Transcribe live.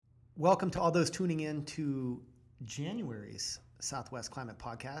Welcome to all those tuning in to January's Southwest Climate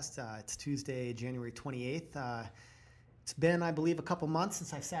Podcast. It's Tuesday, January 28th. It's been, I believe, a couple months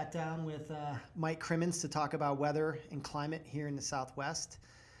since I've sat down with Mike Crimmins to talk about weather and climate here in the Southwest.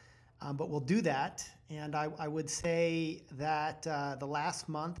 But we'll do that. And I would say that the last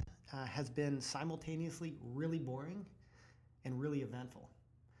month has been simultaneously really boring and really eventful.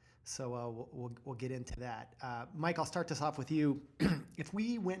 So we'll get into that. Mike, I'll start this off with you. If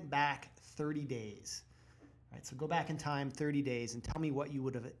we went back 30 days, right? So go back in time 30 days and tell me what you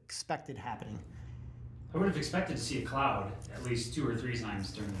would have expected happening. I would have expected to see a cloud at least 2 or 3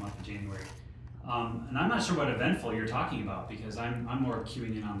 times during the month of January. And I'm not sure what eventful you're talking about because I'm more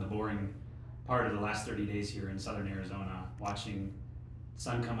queuing in on the boring part of the last 30 days here in southern Arizona, watching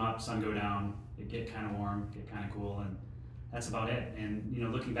sun come up, sun go down, it get kind of warm, get kind of cool, and that's about it. And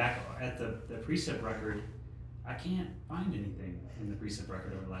looking back at the precip record, I can't find anything in the precip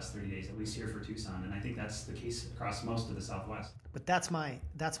record over the last 30 days, at least here for Tucson, and I think that's the case across most of the Southwest. But that's my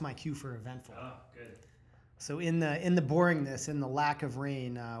cue for eventful. Oh, good. So in the boringness, in the lack of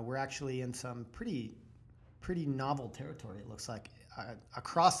rain, we're actually in some pretty novel territory. It looks like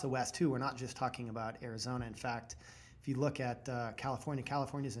across the West too. We're not just talking about Arizona. In fact, if you look at California,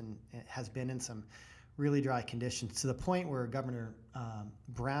 has been in some really dry conditions to the point where Governor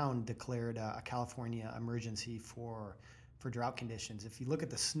Brown declared a California emergency for drought conditions. If you look at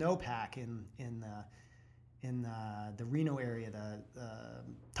the snowpack in the Reno area, the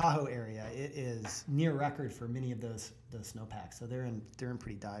Tahoe area, it is near record for many of those snowpacks. So they're in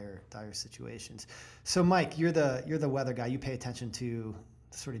pretty dire situations. So Mike, you're the weather guy. You pay attention to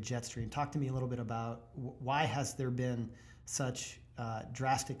sort of jet stream. Talk to me a little bit about why has there been such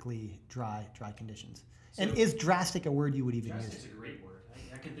drastically dry conditions? So, and is drastic a word you would even use? Drastic's a great word.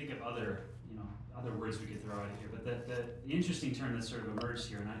 I can think of other words we could throw out of here, but the interesting term that sort of emerged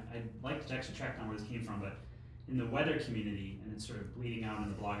here, and I'd like to actually track down where this came from, but in the weather community, and it's sort of bleeding out in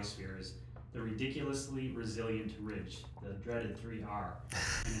the blogosphere, is the ridiculously resilient ridge, the dreaded 3R.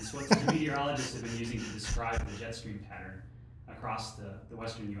 And it's what the meteorologists have been using to describe the jet stream pattern across the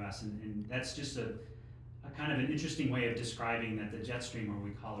western U.S. And that's just a kind of an interesting way of describing that the jet stream, or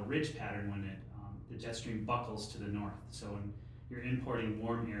we call a ridge pattern, when the jet stream buckles to the north. So when you're importing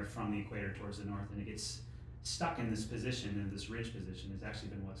warm air from the equator towards the north and it gets stuck in this position, in this ridge position, has actually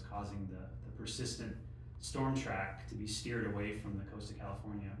been what's causing the persistent storm track to be steered away from the coast of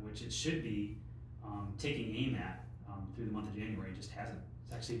California, which it should be taking aim at through the month of January. It just hasn't.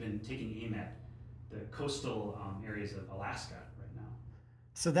 It's actually been taking aim at the coastal areas of Alaska right now.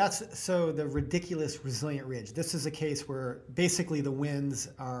 So the ridiculous resilient ridge. This is a case where basically the winds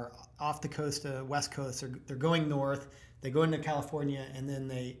are off the coast, west coast. They're going north. They go into California, and then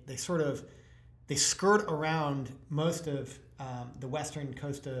they skirt around most of the western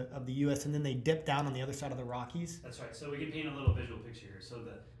coast of the U.S. and then they dip down on the other side of the Rockies. That's right. So we can paint a little visual picture here. So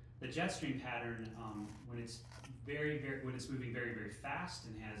the jet stream pattern, when it's moving very, very fast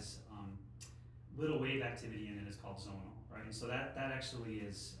and has little wave activity in it, is called zonal, right? And so that actually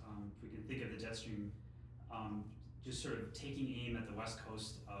is, if we can think of the jet stream just sort of taking aim at the west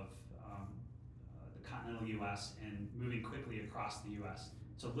coast of the continental U.S. and moving quickly across the U.S.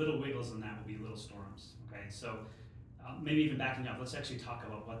 So little wiggles in that will be little storms, okay? So maybe even backing up, let's actually talk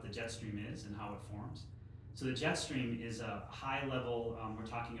about what the jet stream is and how it forms. So the jet stream is a high level, we're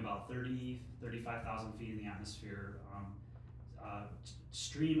talking about 35,000 feet in the atmosphere,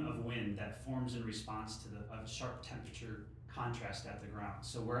 stream of wind that forms in response to a sharp temperature contrast at the ground.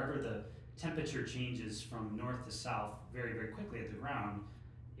 So wherever the temperature changes from north to south very, very quickly at the ground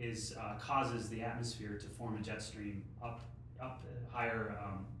causes the atmosphere to form a jet stream up higher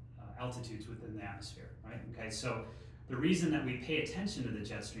altitudes within the atmosphere, right? Okay, so the reason that we pay attention to the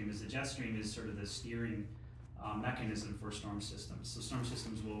jet stream is sort of the steering mechanism for storm systems. So storm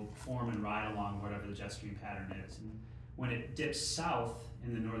systems will form and ride along whatever the jet stream pattern is. And when it dips south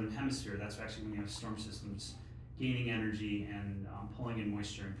in the northern hemisphere, that's actually when you have storm systems gaining energy and pulling in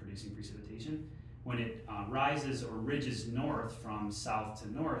moisture and producing precipitation. When it rises or ridges north from south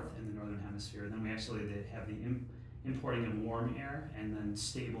to north in the northern hemisphere, then we actually have the importing of warm air, and then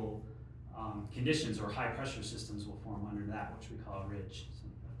stable conditions or high pressure systems will form under that, which we call a ridge. So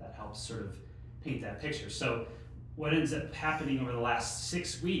that helps sort of paint that picture. So what ends up happening over the last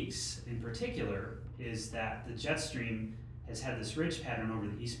 6 weeks in particular is that the jet stream has had this ridge pattern over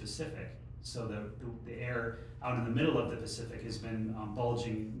the East Pacific. So the air out in the middle of the Pacific has been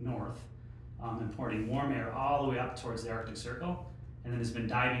bulging north, importing warm air all the way up towards the Arctic Circle, and then has been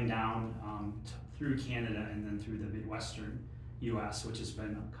diving down through Canada and then through the Midwestern U.S., which has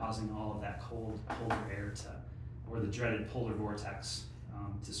been causing all of that colder air or the dreaded polar vortex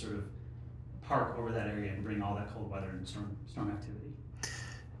to sort of park over that area and bring all that cold weather and storm activity.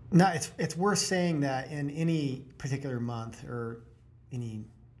 Now, it's worth saying that in any particular month or any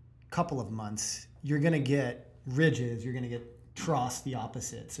couple of months, you're going to get ridges, you're going to get troughs, the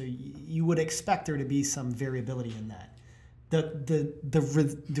opposite. So you would expect there to be some variability in that.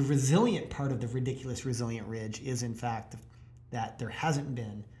 The resilient part of the ridiculous resilient ridge is, in fact, that there hasn't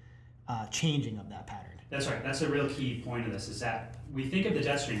been changing of that pattern. That's right. That's a real key point of this, is that we think of the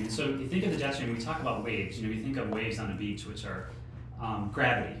jet stream. And so you think of the jet stream, we talk about waves. You think of waves on a beach, which are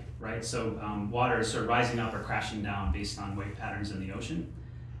gravity, right? So water is sort of rising up or crashing down based on wave patterns in the ocean.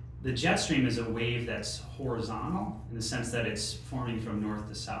 The jet stream is a wave that's horizontal in the sense that it's forming from north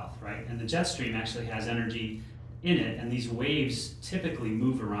to south, right? And the jet stream actually has energy in it, and these waves typically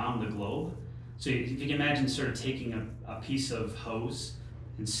move around the globe. So if you can imagine sort of taking a piece of hose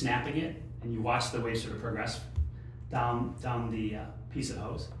and snapping it, and you watch the waves sort of progress down the piece of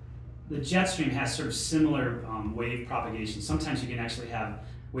hose. The jet stream has sort of similar wave propagation. Sometimes you can actually have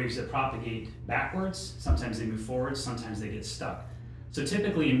waves that propagate backwards, sometimes they move forwards, sometimes they get stuck. So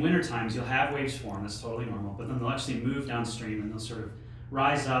typically in winter times you'll have waves form, that's totally normal, but then they'll actually move downstream and they'll sort of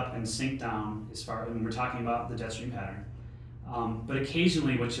rise up and sink down as far, and we're talking about the jet stream pattern. But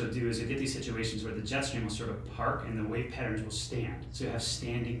occasionally what you'll do is you'll get these situations where the jet stream will sort of park and the wave patterns will stand. So you have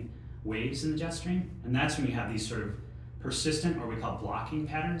standing waves in the jet stream, and that's when you have these sort of persistent, or we call blocking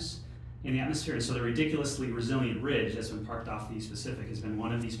patterns in the atmosphere. And so the ridiculously resilient ridge that's been parked off the East Pacific has been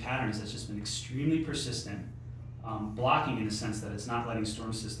one of these patterns that's just been extremely persistent, blocking in the sense that it's not letting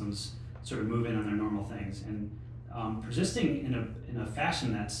storm systems sort of move in on their normal things. And persisting in a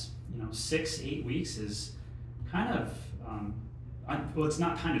fashion that's 6-8 weeks is kind of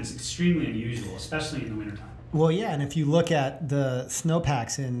it's extremely unusual, especially in the wintertime. Well, yeah, and if you look at the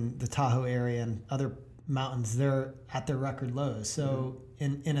snowpacks in the Tahoe area and other mountains, they're at their record lows. So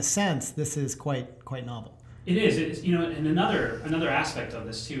in a sense, this is quite novel. It is. It's, and another aspect of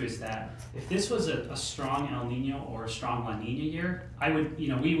this too is that if this was a strong El Nino or a strong La Nina year,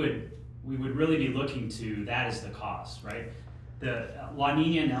 we would really be looking to that as the cause, right? The La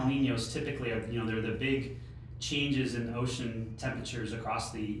Nina and El Ninos typically are, they're the big changes in ocean temperatures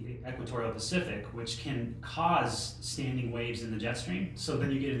across the equatorial Pacific, which can cause standing waves in the jet stream. So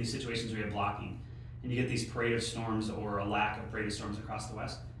then you get in these situations where you have blocking, and you get these parade of storms or a lack of parade of storms across the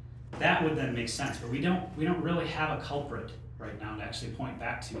west. That would then make sense, but we don't really have a culprit right now to actually point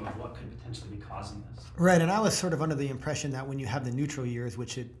back to of what could potentially be causing this. Right, and I was sort of under the impression that when you have the neutral years,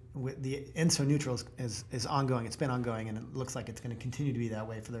 the ENSO neutral is ongoing, it's been ongoing, and it looks like it's going to continue to be that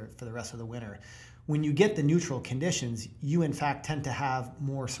way for the rest of the winter. When you get the neutral conditions, you in fact tend to have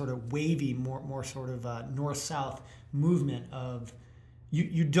more sort of wavy, more sort of north-south movement of,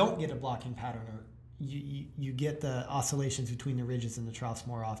 you don't get a blocking pattern, or you get the oscillations between the ridges and the troughs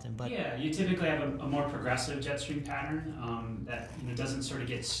more often. But yeah, you typically have a more progressive jet stream pattern that doesn't sort of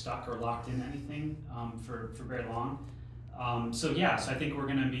get stuck or locked in anything for very long. So I think we're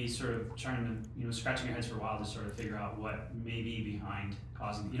going to be sort of trying to, scratching our heads for a while to sort of figure out what may be behind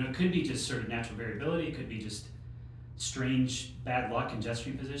causing, it could be just sort of natural variability, it could be just strange bad luck in jet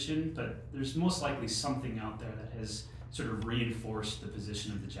stream position, but there's most likely something out there that has sort of reinforced the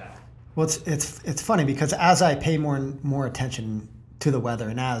position of the jet. Well, it's funny because as I pay more and more attention to the weather,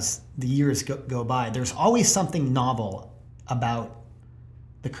 and as the years go by, there's always something novel about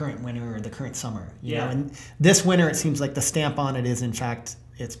the current winter or the current summer. You know, and this winter it seems like the stamp on it is, in fact,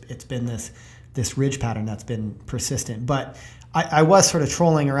 it's been this ridge pattern that's been persistent. But I was sort of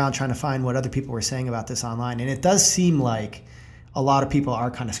trolling around trying to find what other people were saying about this online, and it does seem like a lot of people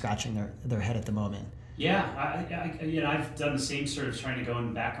are kind of scratching their head at the moment. Yeah, I've done the same sort of trying to go in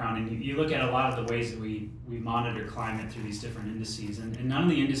the background, and you look at a lot of the ways that we monitor climate through these different indices, and none of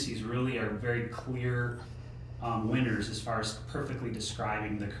the indices really are very clear winners as far as perfectly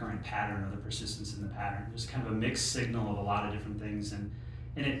describing the current pattern or the persistence in the pattern. There's kind of a mixed signal of a lot of different things, and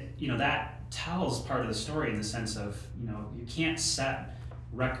it that tells part of the story in the sense of you can't set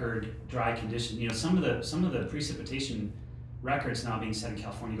record dry conditions. Some of the precipitation records now being set in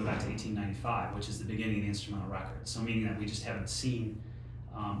California go back to 1895, which is the beginning of the instrumental record. So meaning that we just haven't seen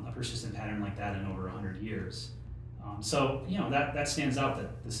a persistent pattern like that in over 100 years. So that stands out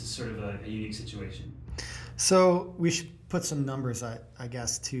that this is sort of a unique situation. So we should put some numbers, I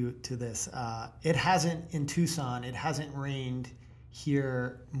guess, to this. It hasn't, in Tucson, it hasn't rained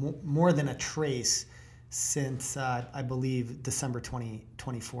here more than a trace since I believe December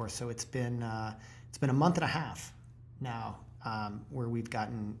 2024. So it's been a month and a half now where we've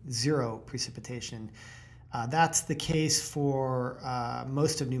gotten zero precipitation. That's the case for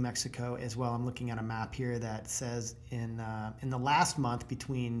most of New Mexico as well. I'm looking at a map here that says in the last month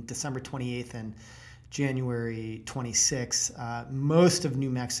between December 28th and January 26th, most of New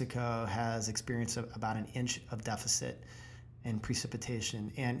Mexico has experienced about an inch of deficit in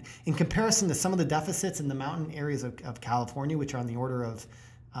precipitation. And in comparison to some of the deficits in the mountain areas of California, which are on the order of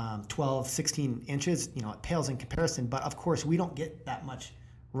 12, 16 inches, it pales in comparison. But of course, we don't get that much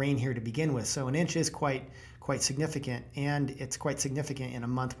rain here to begin with. So an inch is quite significant, and it's quite significant in a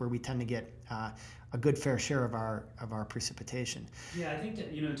month where we tend to get a good fair share of our precipitation. Yeah, I think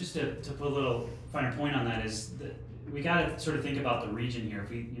that, just to put a little finer point on that is that we got to sort of think about the region here.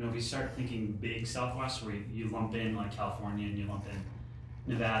 If we start thinking big Southwest, where you lump in like California and you lump in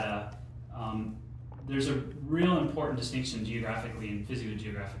Nevada, there's a real important distinction geographically and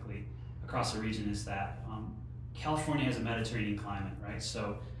physiogeographically across the region is that California has a Mediterranean climate, right?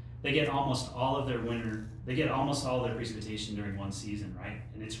 So they get almost all of their precipitation during one season, right?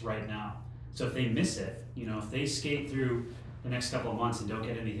 And it's right now. So if they miss it, if they skate through the next couple of months and don't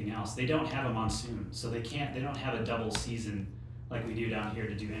get anything else, they don't have a monsoon. So they don't have a double season like we do down here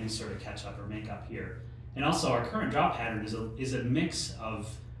to do any sort of catch up or make up here. And also our current drought pattern is a mix of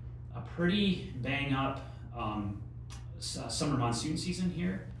a pretty bang up summer monsoon season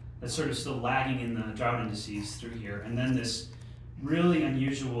here that's sort of still lagging in the drought indices through here, and then this really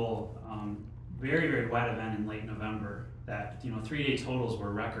unusual, very, very wet event in late November that 3-day totals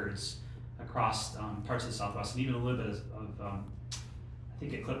were records across parts of the Southwest, and even a little bit of I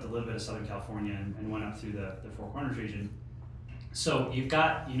think it clipped a little bit of Southern California and went up through the Four Corners region. So you've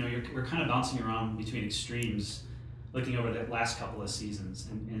got, we're kind of bouncing around between extremes looking over the last couple of seasons.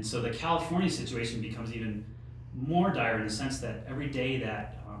 And so the California situation becomes even more dire in the sense that every day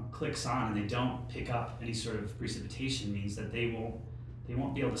that clicks on and they don't pick up any sort of precipitation means that they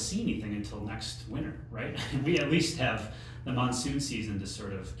won't be able to see anything until next winter, right? We at least have the monsoon season to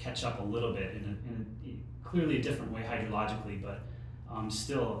sort of catch up a little bit in a clearly a different way hydrologically, but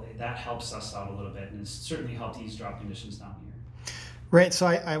still that helps us out a little bit, and it's certainly helped ease drought conditions down here. Right, so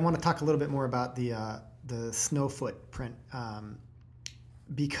I want to talk a little bit more about the snow footprint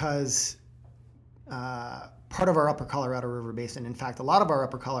because part of our upper Colorado River Basin, in fact, a lot of our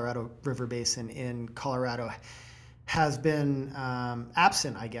upper Colorado River Basin in Colorado has been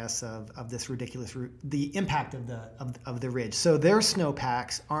absent, I guess, of this ridiculous the impact of the ridge. So their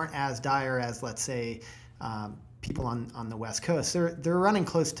snowpacks aren't as dire as, let's say, people on the West Coast. They're running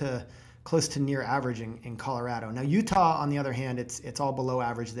close to near average in Colorado. Now Utah, on the other hand, it's all below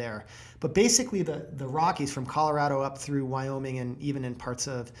average there. But basically, the Rockies from Colorado up through Wyoming and even in parts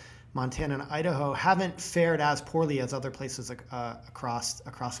of Montana and Idaho haven't fared as poorly as other places across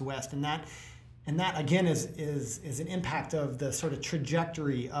the West, and that again is an impact of the sort of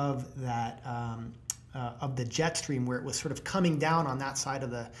trajectory of that of the jet stream, where it was sort of coming down on that side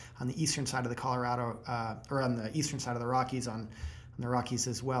on the eastern side of the Colorado or on the eastern side of the Rockies on the Rockies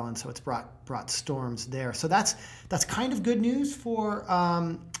as well, and so it's brought storms there. So that's kind of good news for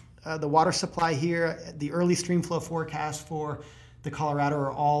the water supply here. The early stream flow forecasts for the Colorado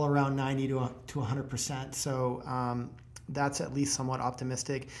are all around 90 to 100%. So that's at least somewhat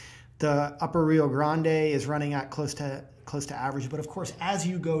optimistic. The upper Rio Grande is running at close to average, but of course, as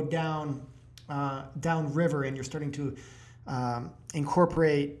you go down river and you're starting to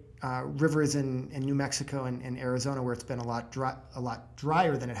incorporate rivers in New Mexico and Arizona, where it's been a lot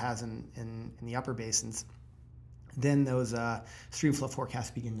drier than it has in the upper basins, then those stream flow forecasts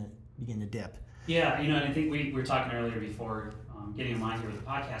begin to dip. Yeah, and I think we were talking earlier before getting in line here with the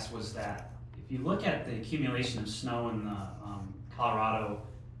podcast was that if you look at the accumulation of snow in the Colorado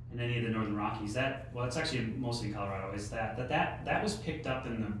and any of the northern Rockies, it's actually mostly in Colorado, is that was picked up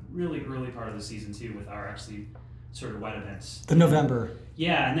in the really early part of the season too, with our actually sort of wet events. The November.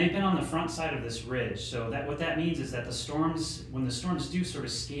 Yeah, and they've been on the front side of this ridge. So what that means is that when the storms do sort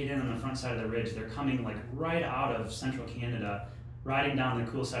of skate in on the front side of the ridge, they're coming like right out of central Canada, riding down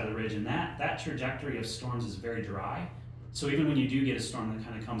the cool side of the ridge, and that trajectory of storms is very dry. So even when you do get a storm that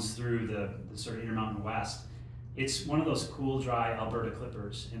kind of comes through the sort of Intermountain West, it's one of those cool, dry Alberta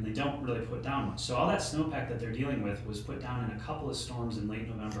clippers, and they don't really put down much. So all that snowpack that they're dealing with was put down in a couple of storms in late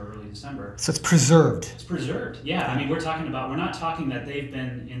November, early December. So it's preserved. It's preserved, yeah. I mean, we're not talking that they've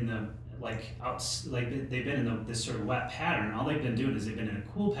been in the they've been in this sort of wet pattern. All they've been doing is they've been in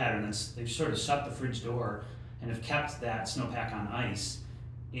a cool pattern. They've sort of shut the fridge door and have kept that snowpack on ice.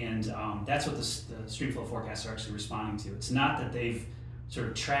 And that's what the stream flow forecasts are actually responding to. It's not that they've sort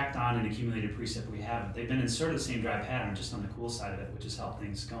of tracked on and accumulated precip. We haven't. They've been in sort of the same dry pattern, just on the cool side of it, which has helped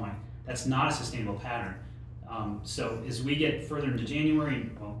things going. That's not a sustainable pattern. So as we get further into January,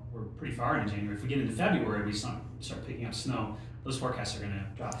 well, we're pretty far into January. If we get into February, we start picking up snow. Those forecasts are going to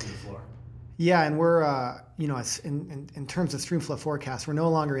drop through the floor. Yeah, and we're in terms of streamflow forecasts, we're no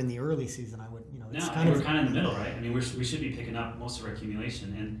longer in the early season. It's we're kind of in the middle, right? I mean, we should be picking up most of our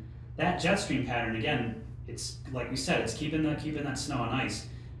accumulation, and that jet stream pattern again. It's like we said, it's keeping that snow and ice.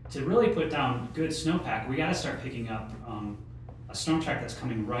 To really put down good snowpack, we got to start picking up a storm track that's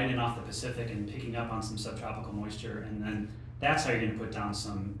coming right in off the Pacific and picking up on some subtropical moisture, and then that's how you're going to put down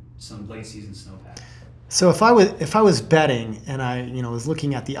some late season snowpack. So if I was betting and I was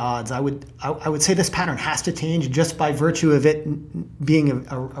looking at the odds, I would say this pattern has to change just by virtue of it being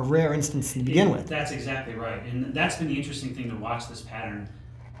a rare instance to begin with. That's exactly right, and that's been the interesting thing to watch this pattern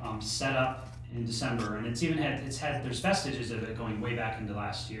set up in December, and there's vestiges of it going way back into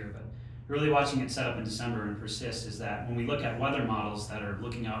last year, but really watching it set up in December and persist is that when we look at weather models that are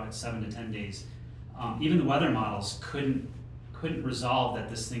looking out at 7 to 10 days, even the weather models couldn't resolve that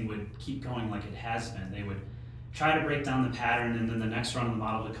this thing would keep going like it has been. They would try to break down the pattern, and then the next run of the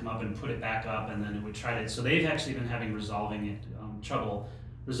model would come up and put it back up, and then it would try to. So they've actually been having trouble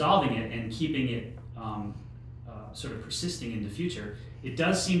resolving it and keeping it sort of persisting in the future. It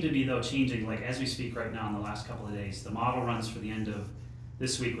does seem to be though changing, like as we speak right now in the last couple of days. The model runs for the end of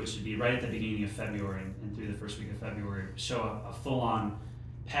this week, which should be right at the beginning of February and through the first week of February, show a full-on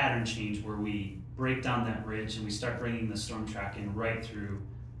pattern change where we break down that ridge and we start bringing the storm track in right through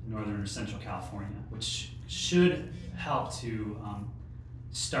northern or central California, which should help to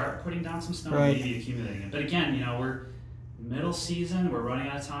start putting down some snow and maybe accumulating it. But again, we're middle season, we're running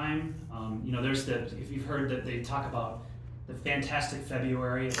out of time. If you've heard that they talk about the fantastic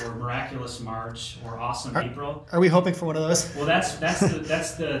February or miraculous March or awesome April. Are we hoping for one of those? Well, that's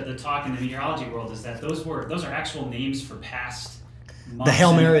the talk in the meteorology world is that those are actual names for past months. The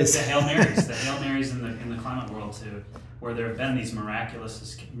Hail Marys. The Hail Marys in the climate world too, where there have been these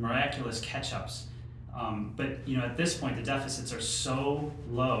miraculous catch-ups. But at this point, the deficits are so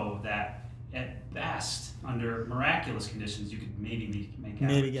low that at best, under miraculous conditions, you could maybe make average.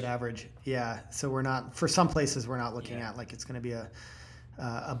 Maybe get average. Yeah. So we're not, for some places, we're not looking at like it's going to be a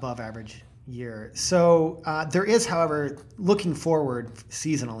above average year. So there is, however, looking forward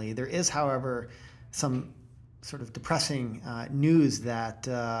seasonally, there is, however, some sort of depressing news that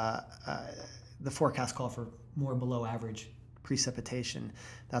the forecasts call for more below average precipitation.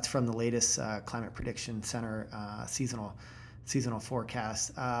 That's from the latest Climate Prediction Center seasonal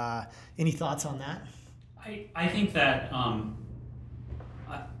forecast. Any thoughts on that? I think that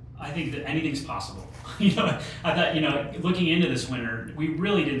I think that anything's possible. I thought looking into this winter, we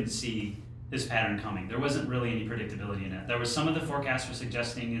really didn't see this pattern coming. There wasn't really any predictability in it. There was some of the forecasts were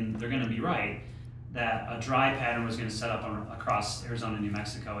suggesting, and they're going to be right, that a dry pattern was going to set up across Arizona and New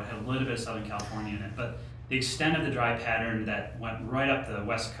Mexico. It had a little bit of Southern California in it, but the extent of the dry pattern that went right up the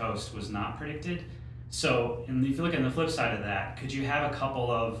west coast was not predicted. So, and if you look at the flip side of that, could you have a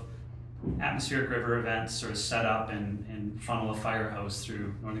couple of atmospheric river events sort of set up and funnel a fire hose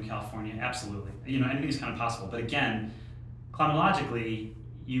through Northern California? Absolutely. Anything's kind of possible. But again, climatologically,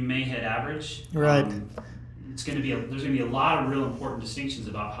 you may hit average. Right. There's going to be a lot of real important distinctions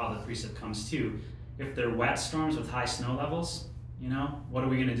about how the precip comes to. If they're wet storms with high snow levels, what are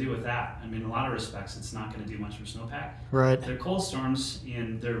we going to do with that? I mean, in a lot of respects, it's not going to do much for snowpack. Right. If they're cold storms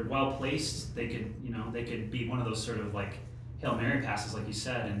and they're well placed, they could be one of those sort of like Hail Mary passes, like you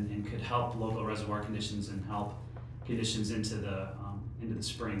said, and could help local reservoir conditions and help conditions into the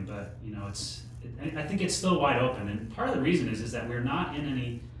spring. But I think it's still wide open, and part of the reason is that we're not in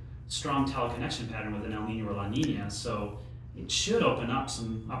any strong teleconnection pattern with an El Nino or La Nina, so it should open up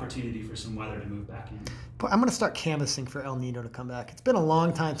some opportunity for some weather to move back in. But I'm going to start canvassing for El Nino to come back. It's been a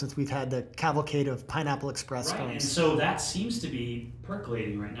long time since we've had the cavalcade of Pineapple Express storms. Right, and so that seems to be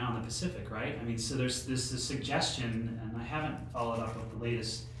percolating right now in the Pacific, right? I mean, so there's this suggestion, and I haven't followed up with the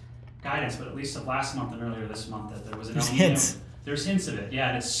latest guidance, but at least of last month and earlier this month, that there was an El Nino. There's hints of it, yeah,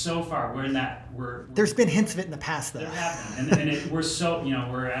 and it's so far. There's been hints of it in the past, though. There have been, and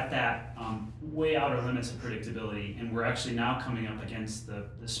we're at that way outer limits of predictability, and we're actually now coming up against the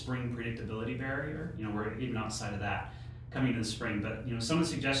spring predictability barrier. We're even outside of that coming into the spring. But some of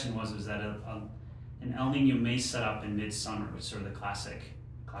the suggestion was that an El Nino may set up in midsummer, which is sort of the classic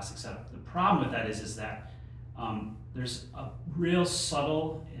setup. The problem with that is that there's a real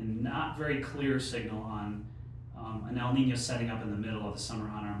subtle and not very clear signal on an El Nino setting up in the middle of the summer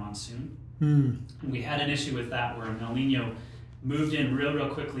on our monsoon. And we had an issue with that where an El Nino moved in real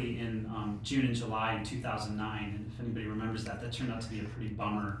quickly in June and July in 2009. And if anybody remembers that turned out to be a pretty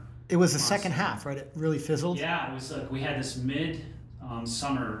bummer. It was the second half, right? It really fizzled. Yeah, it was like we had this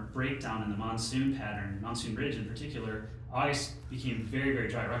summer breakdown in the monsoon pattern, monsoon ridge in particular, August became very, very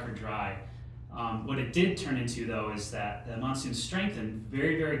dry, record dry. What it did turn into, though, is that the monsoon strengthened,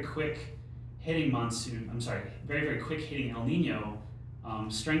 very, very quick hitting very, very quick hitting El Nino,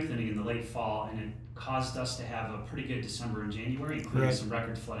 strengthening in the late fall, and it caused us to have a pretty good December and January, including Right. some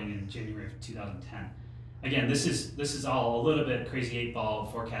record flooding in January of 2010. Again, this is all a little bit crazy 8-ball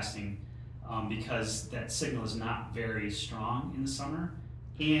forecasting, because that signal is not very strong in the summer,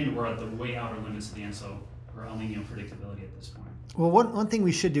 and we're at the way outer limits of the ENSO or El Nino predictability at this point. Well, one thing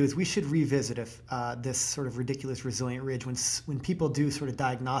we should do is we should revisit if this sort of ridiculous resilient ridge when people do sort of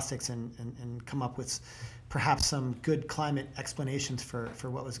diagnostics and come up with perhaps some good climate explanations for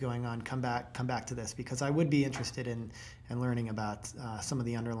what was going on. Come back to this, because I would be interested in learning about some of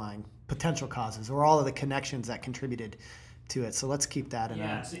the underlying potential causes or all of the connections that contributed to it. So let's keep that in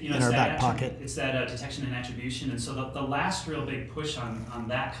our back pocket. It's that detection and attribution. And so the last real big push on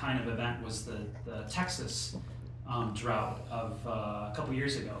that kind of event was the Texas drought of a couple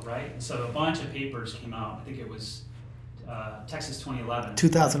years ago, right? And so a bunch of papers came out. I think it was Texas 2011.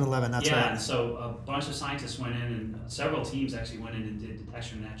 2011, that's yeah, right. And so a bunch of scientists went in, and several teams actually went in and did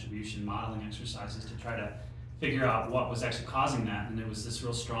detection and attribution modeling exercises to try to figure out what was actually causing that. And there was this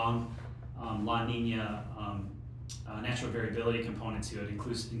real strong La Nina natural variability component to it,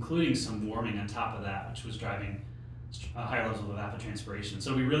 including some warming on top of that, which was driving higher levels of evapotranspiration.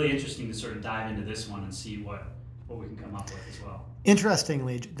 So it'll be really interesting to sort of dive into this one and see what we can come up with as well.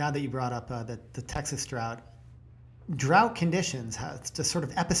 Interestingly, now that you brought up the Texas drought conditions, the sort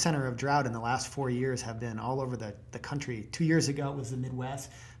of epicenter of drought in the last 4 years have been all over the country. 2 years ago it was the Midwest.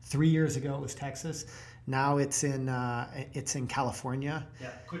 3 years ago it was Texas. Now it's in California. Yeah,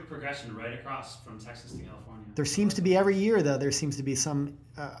 quick progression right across from Texas to California. There seems to be every year, though, there seems to be some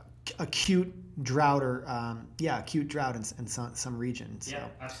acute drought in some regions. Yeah,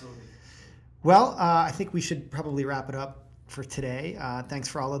 so. absolutely. Well, I think we should probably wrap it up for today. Thanks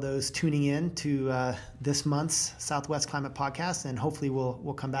for all of those tuning in to this month's Southwest Climate Podcast, and hopefully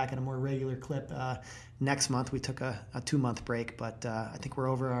we'll come back in a more regular clip next month. We took a 2-month break, but I think we're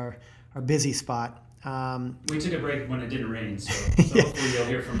over our busy spot. We took a break when it didn't rain, so hopefully you'll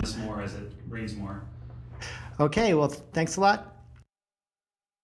hear from us more as it rains more. Okay, well, thanks a lot.